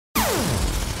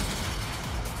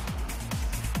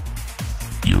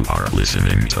You are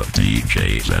listening to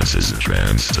DJ Lance's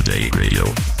Trance Today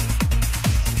Radio.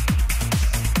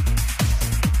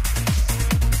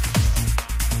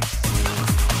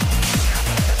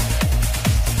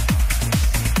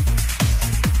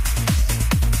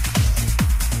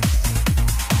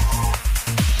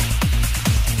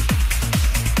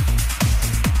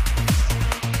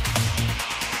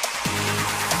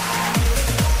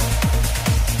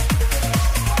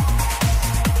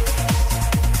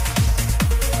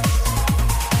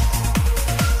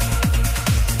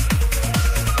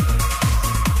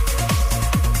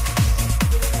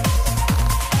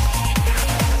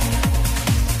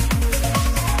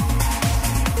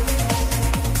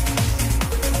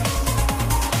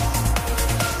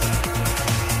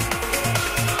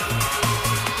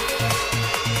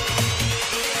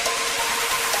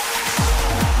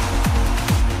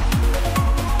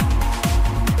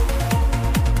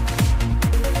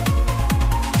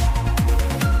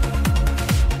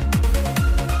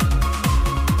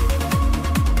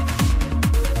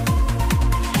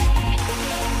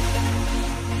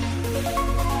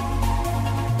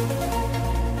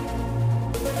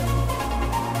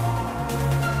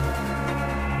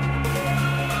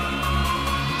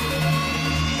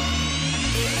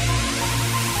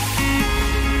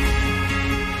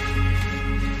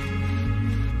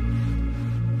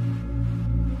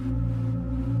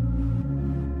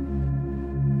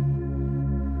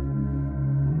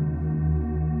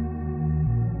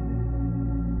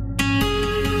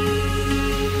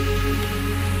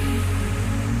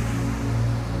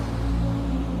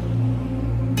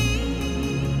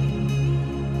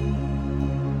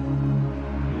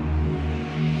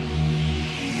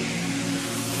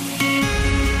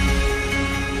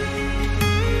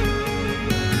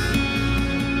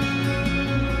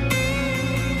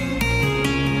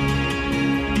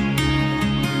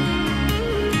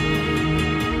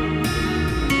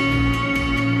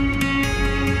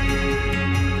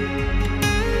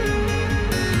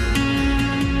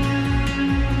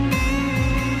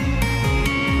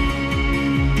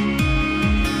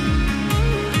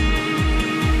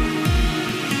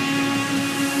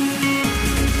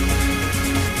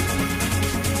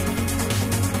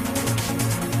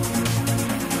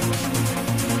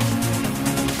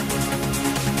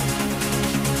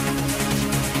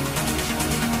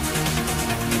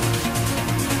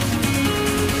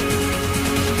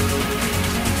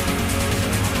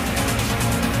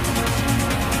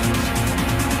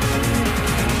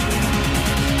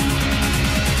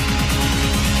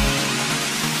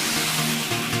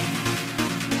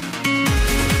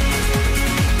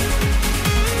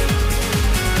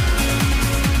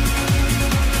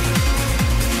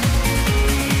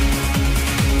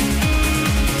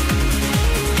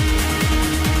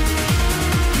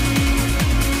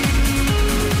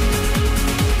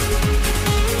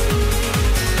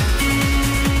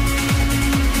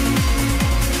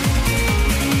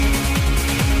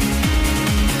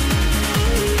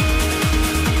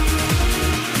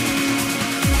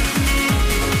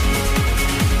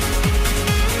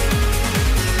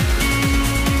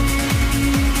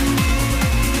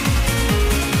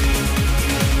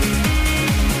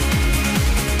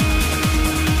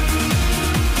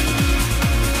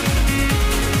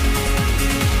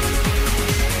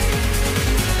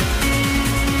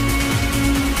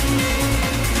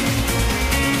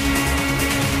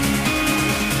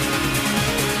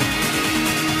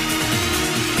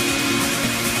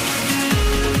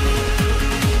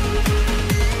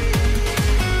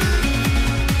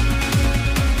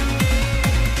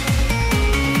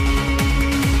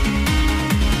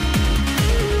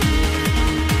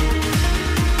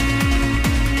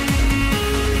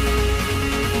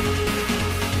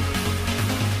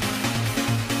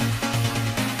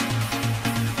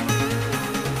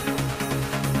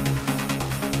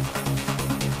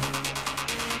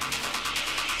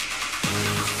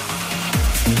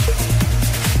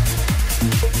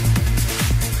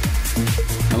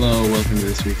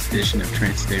 This week's edition of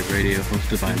Trance Today Radio,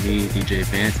 hosted by me, DJ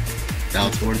Vance. That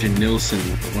was Origin Nilsson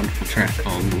with a wonderful track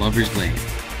called Lover's Lane.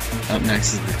 Up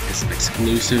next is an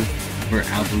exclusive for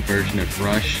album version of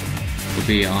Rush. Will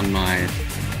be on my,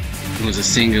 it was a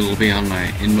single, will be on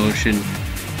my In Motion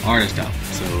artist album.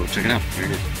 So check it out. Here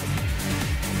it is.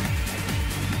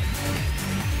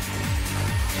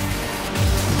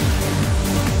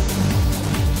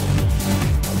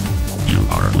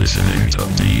 Listening to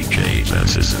DJ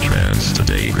Lance's Trance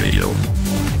Today Radio.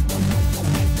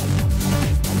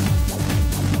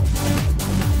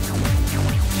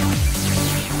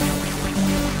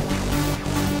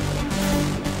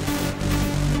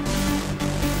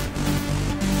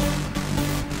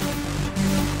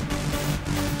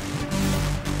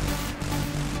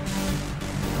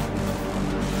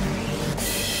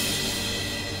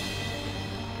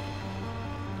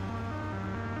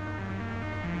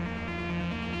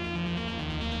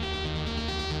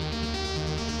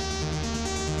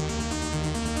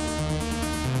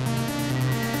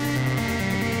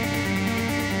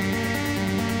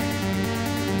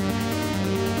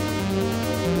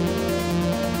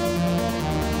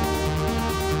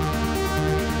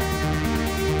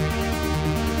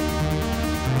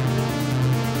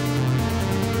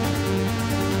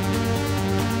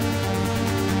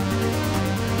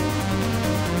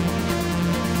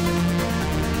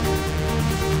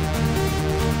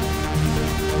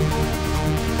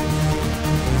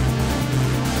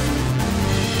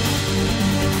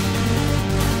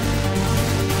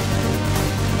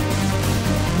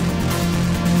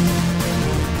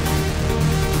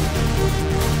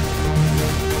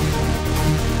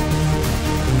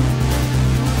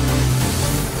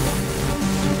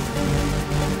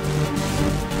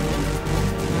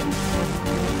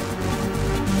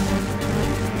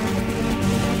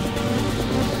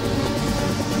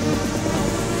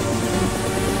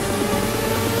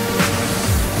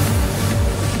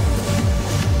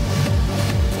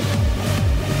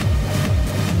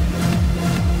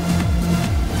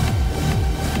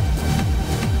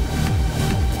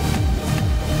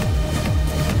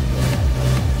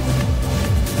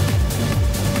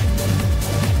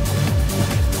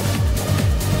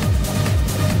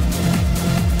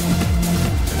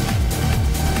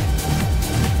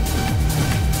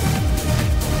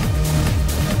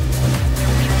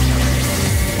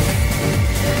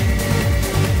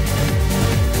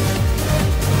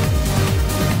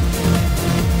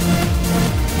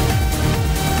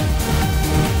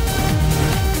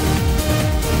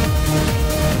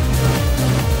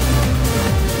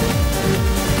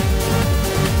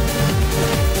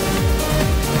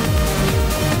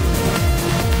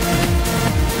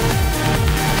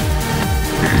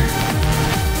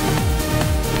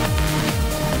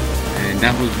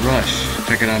 Rush.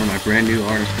 Check it out on my brand new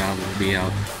artist album. Will be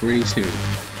out pretty soon.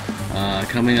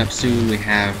 Coming up soon, we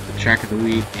have the track of the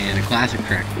week and a classic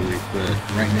track of the week. But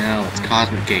right now, it's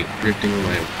Cosmic Gate, Drifting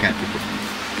Away with Kathy Burton.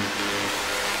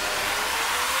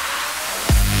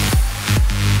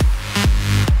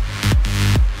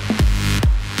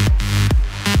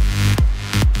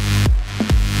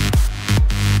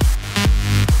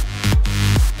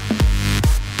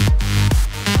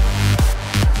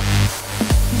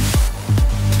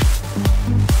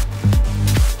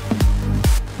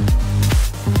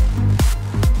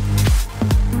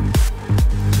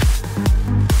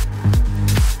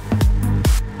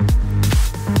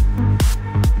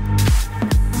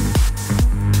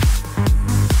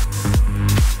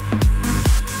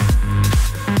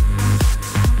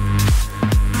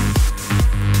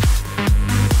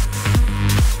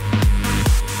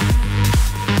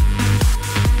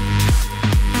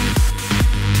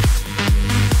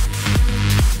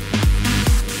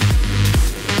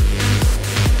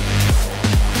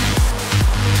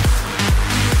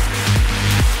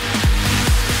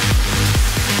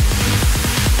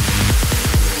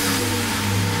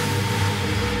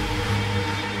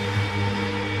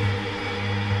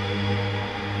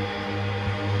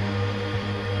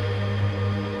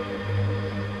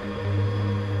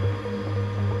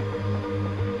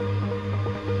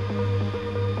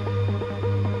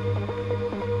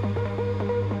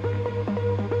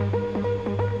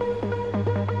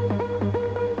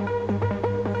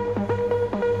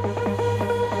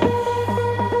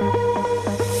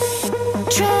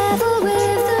 Travel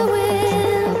with the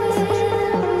wind,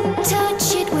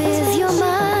 touch it with your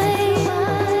mind.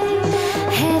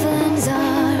 Heaven's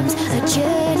arms, a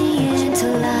journey into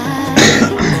life.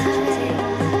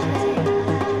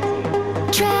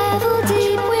 Travel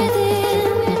deep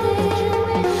within,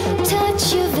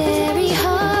 touch your very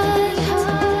heart.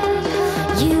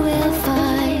 You will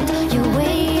find your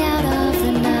way out of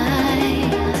the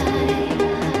night.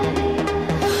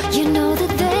 You know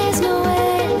that there's no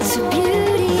end to beauty.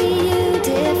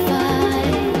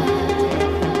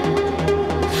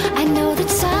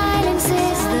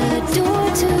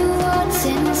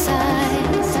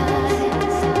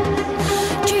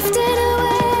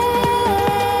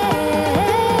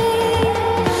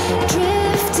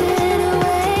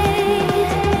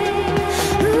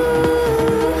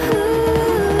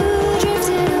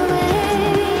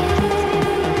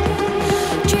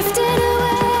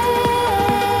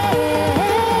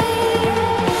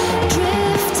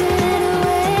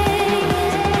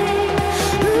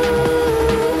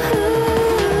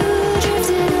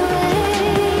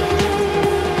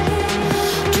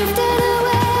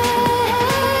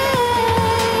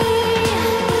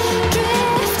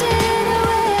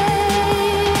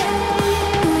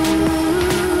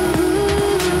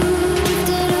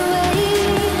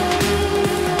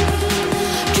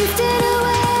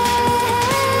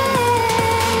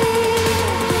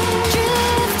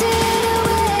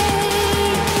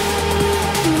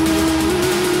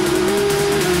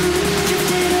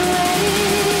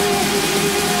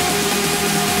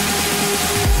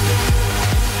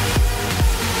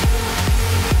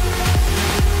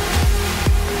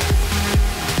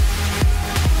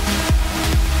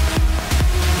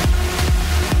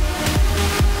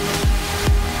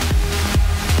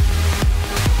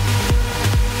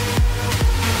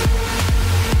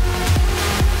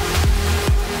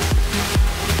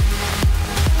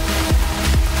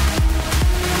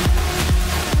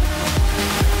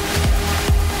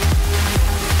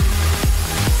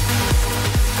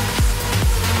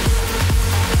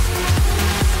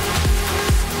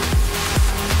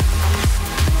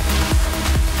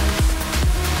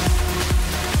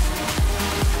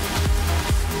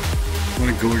 What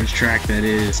a gorgeous track that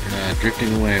is,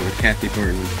 Drifting Away with Kathy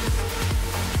Burton.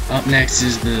 Up next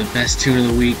is the best tune of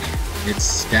the week.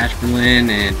 It's Dash Berlin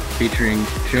and featuring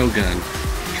Shogun.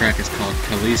 The track is called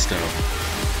Callisto.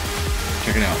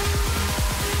 Check it out.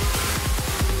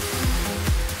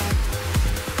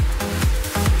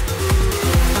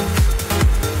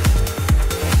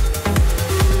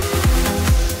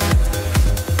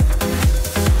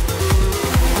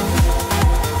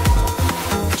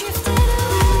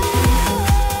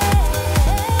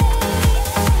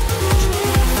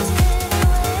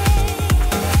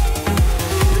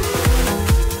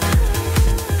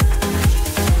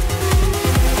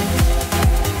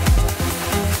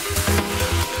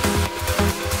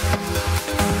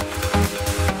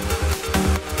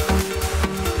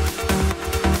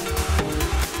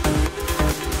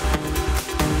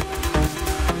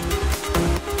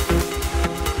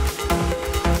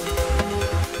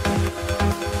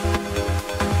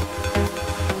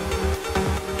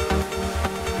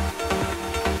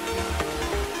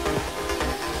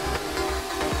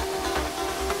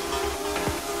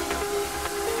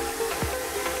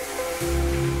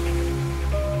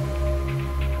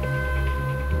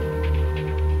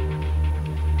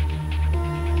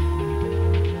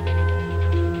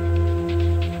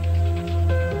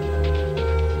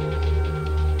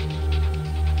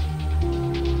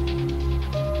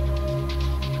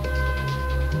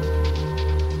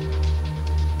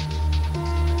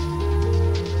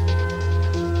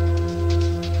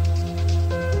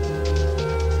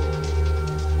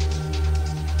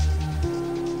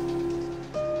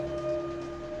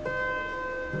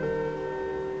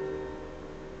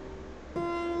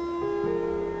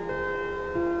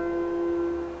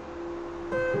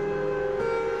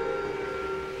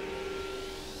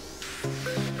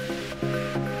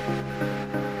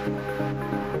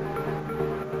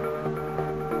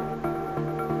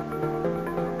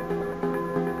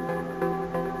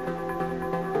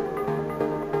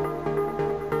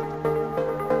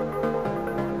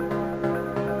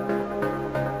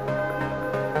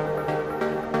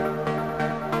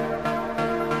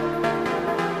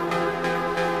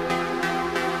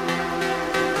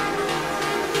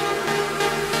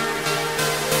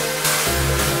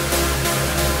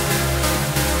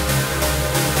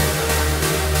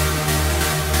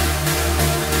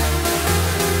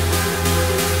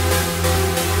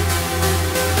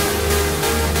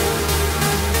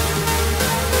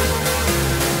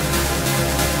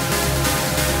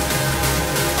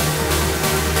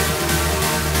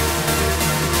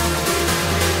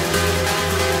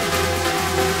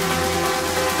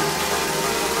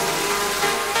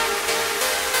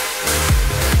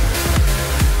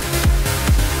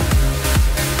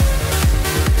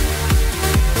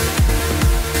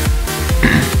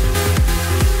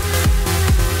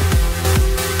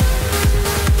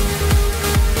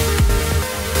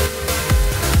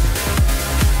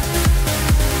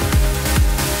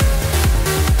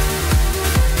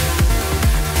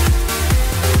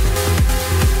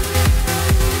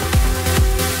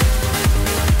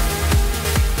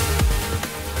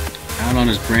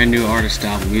 brand new artist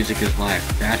style, Music is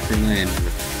Life, Dash Berlin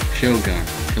with Shogun,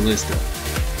 Callisto.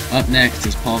 Up next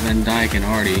is Paul van Dyk and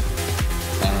Artie,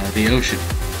 The Ocean.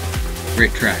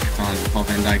 Great track. It's on Paul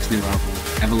van Dyk's new album,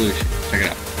 Evolution. Check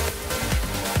it out.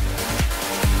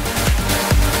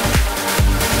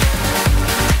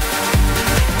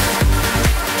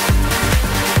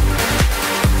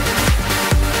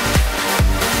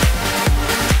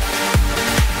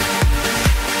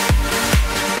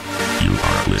 You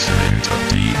are listening to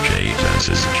DJ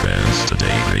Dance's Trance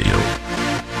Today Radio.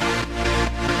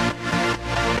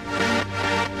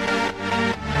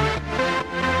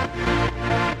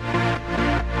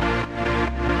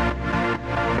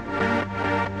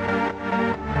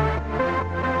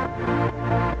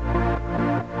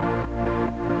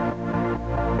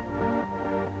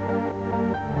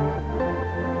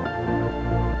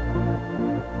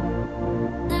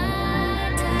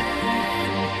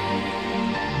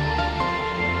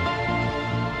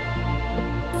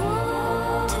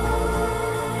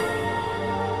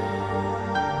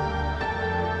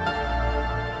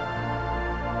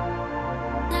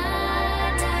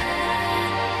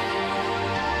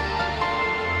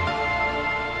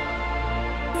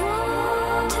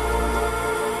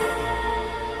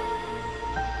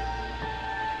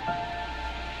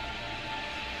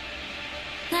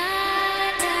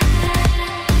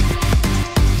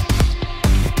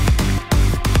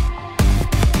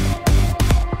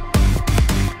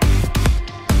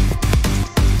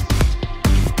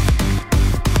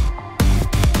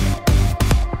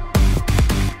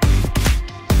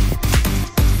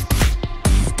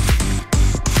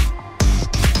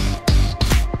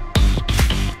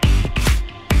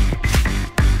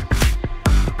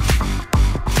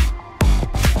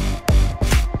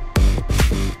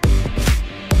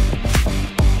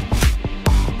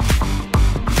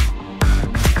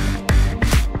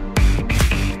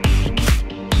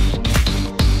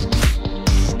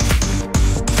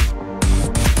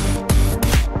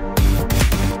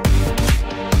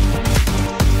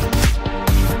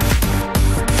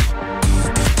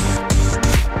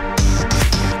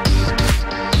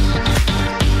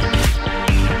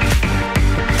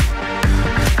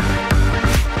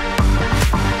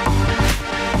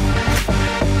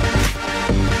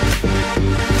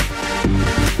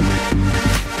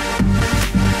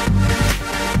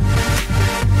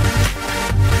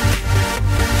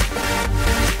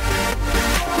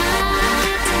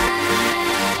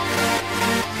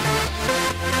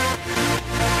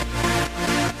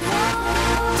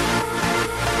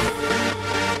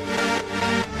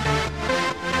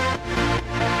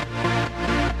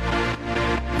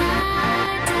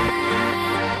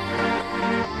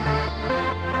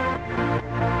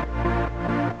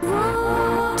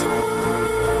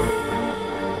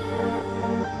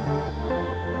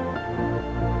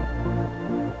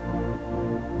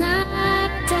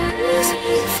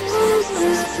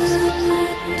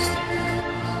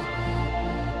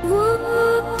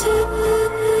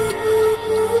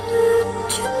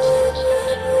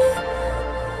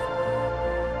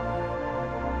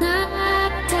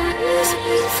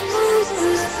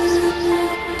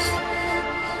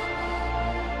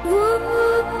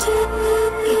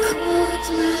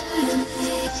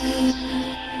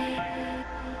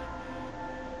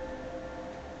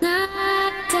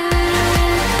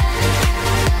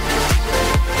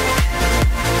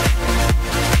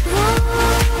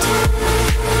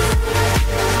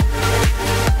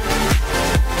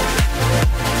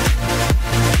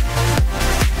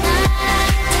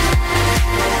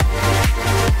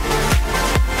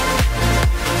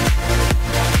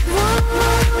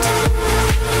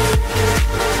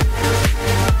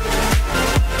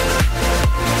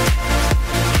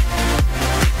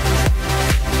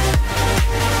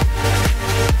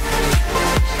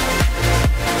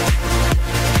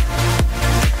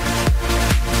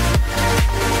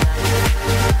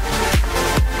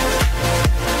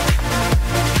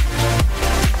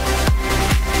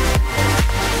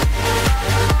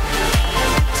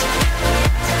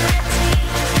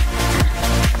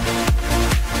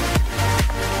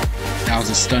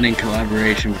 Stunning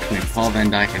collaboration between Paul van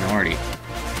Dyk and Artie,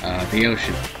 The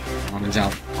Ocean, on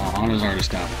his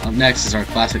artist album. Up next is our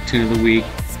classic tune of the week,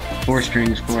 4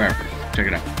 Strings Forever. Check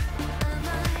it out.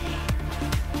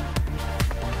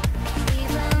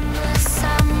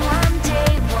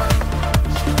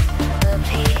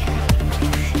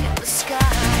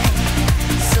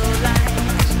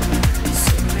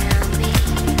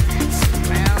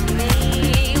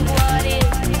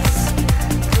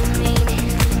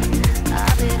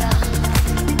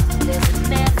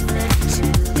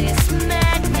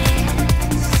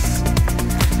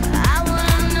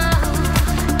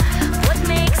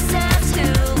 Makes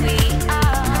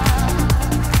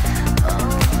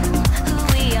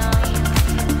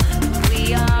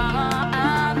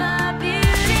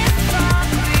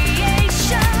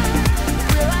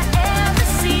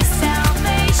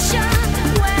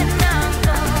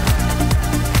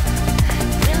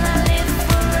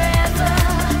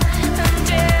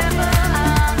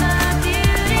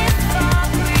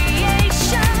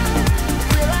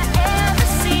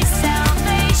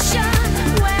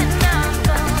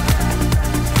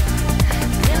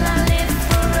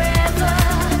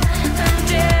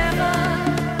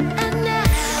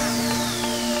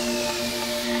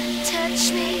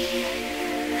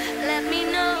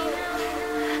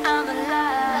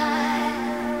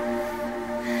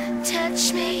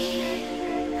touch me,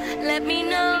 let me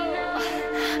know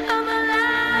I'm alive,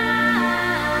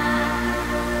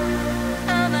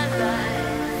 I'm alive.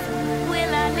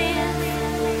 Will I live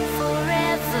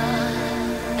forever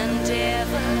and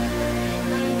ever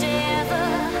and ever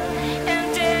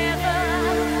and ever?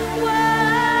 Whoa.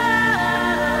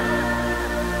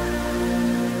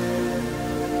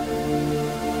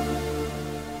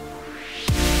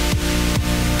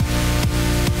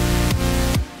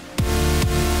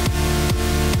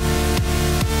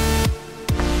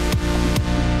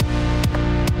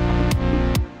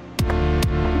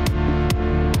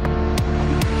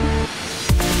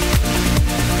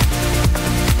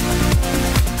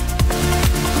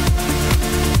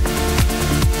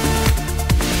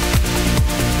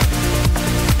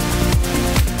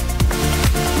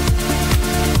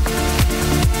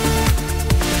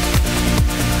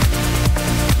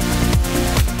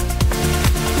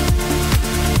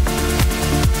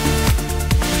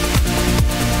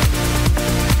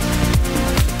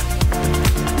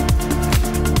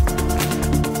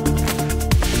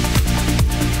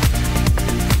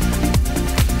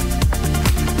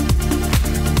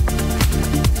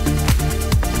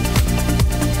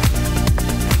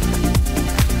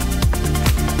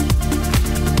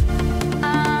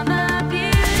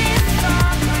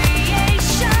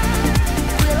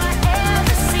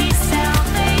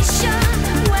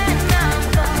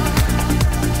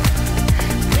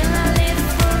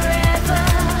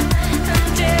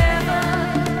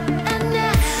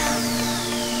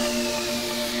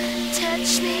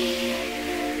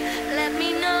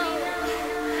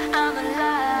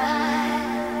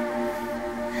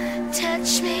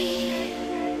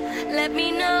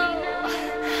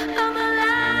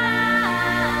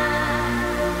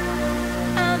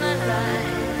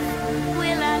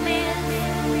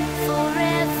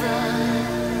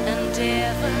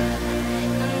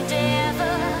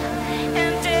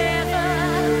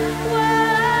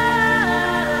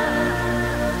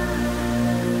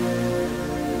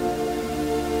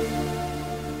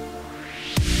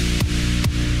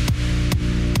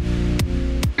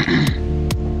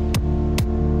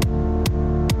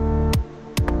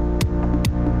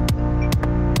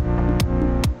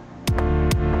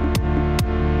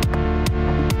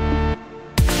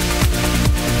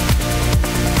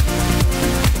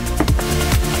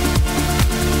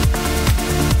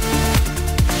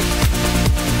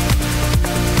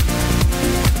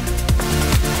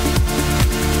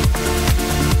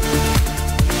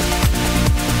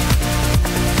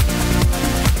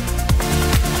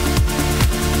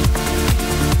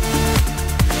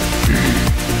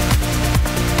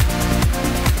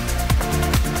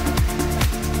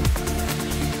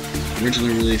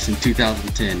 Originally released in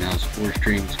 2010, now it's 4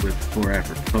 streams with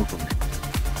Forever, Pokemon.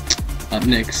 Up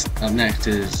next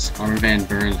is Armin van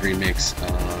Buuren's remix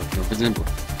of Nova Zembla.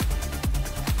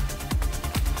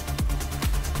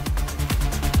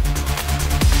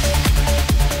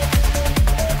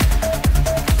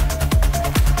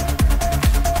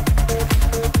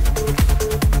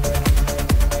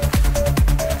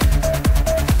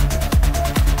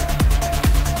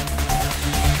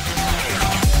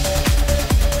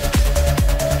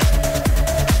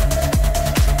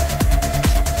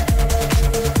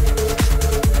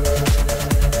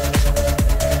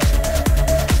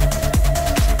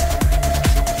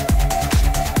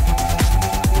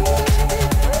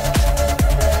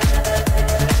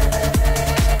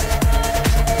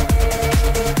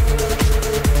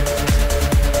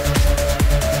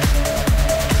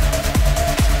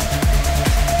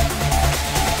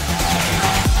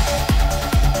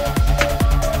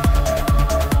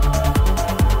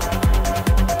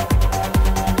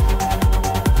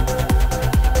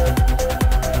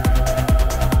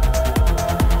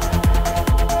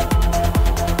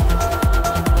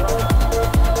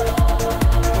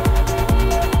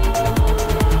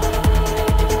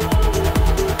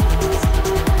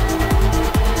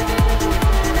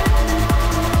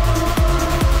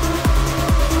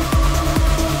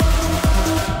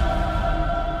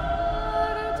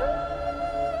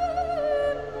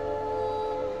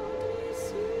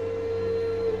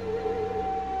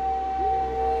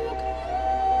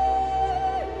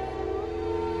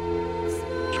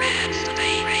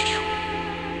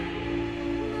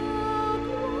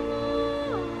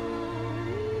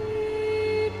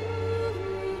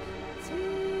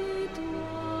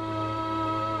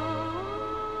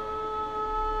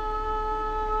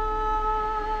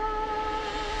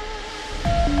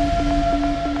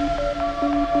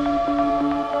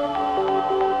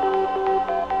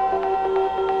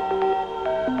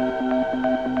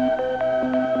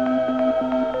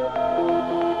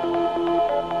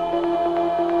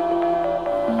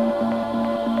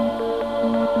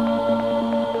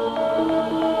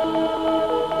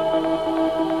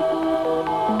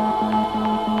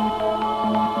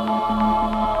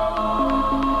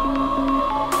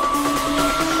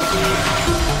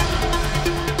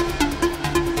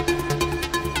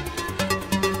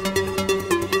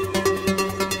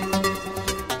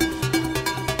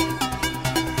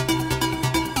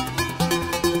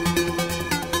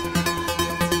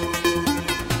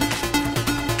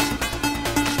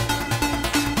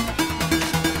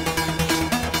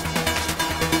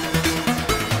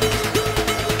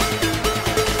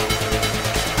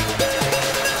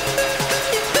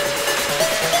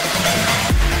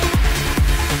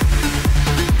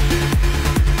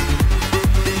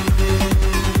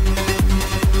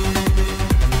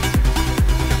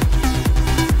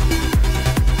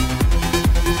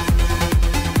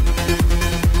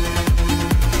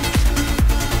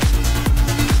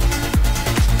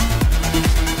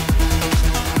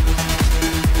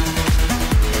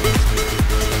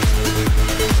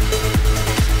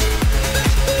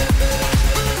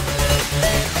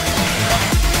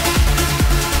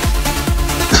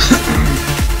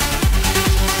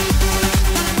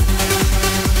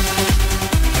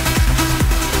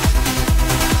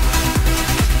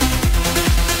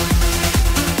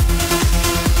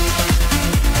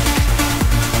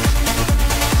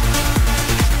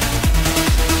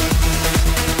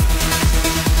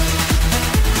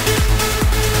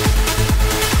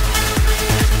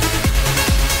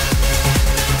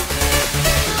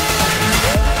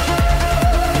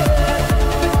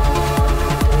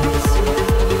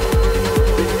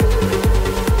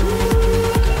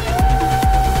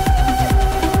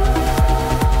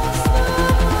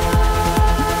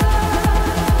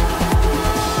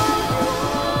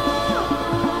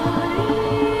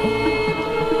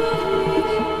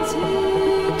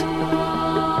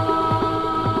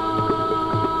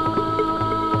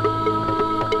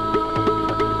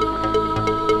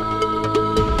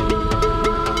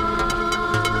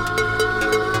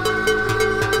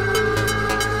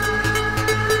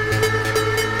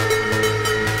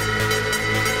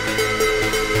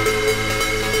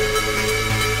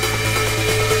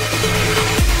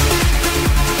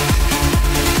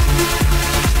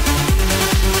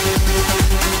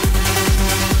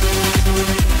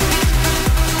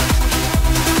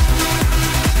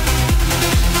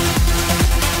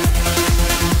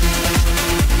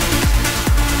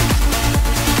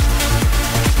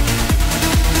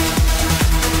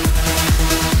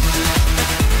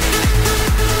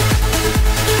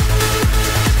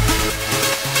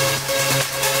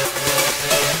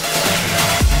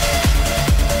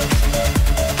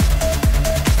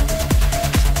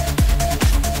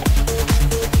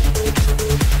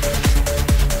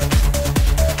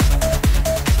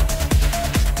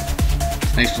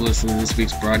 Thanks for listening to this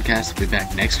week's broadcast. I'll be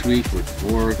back next week with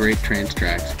 4 great trance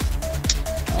tracks.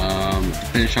 To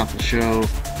finish off the show,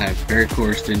 I have Ferry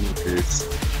Corsten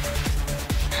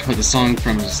with a song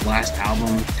from his last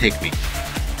album, Take Me.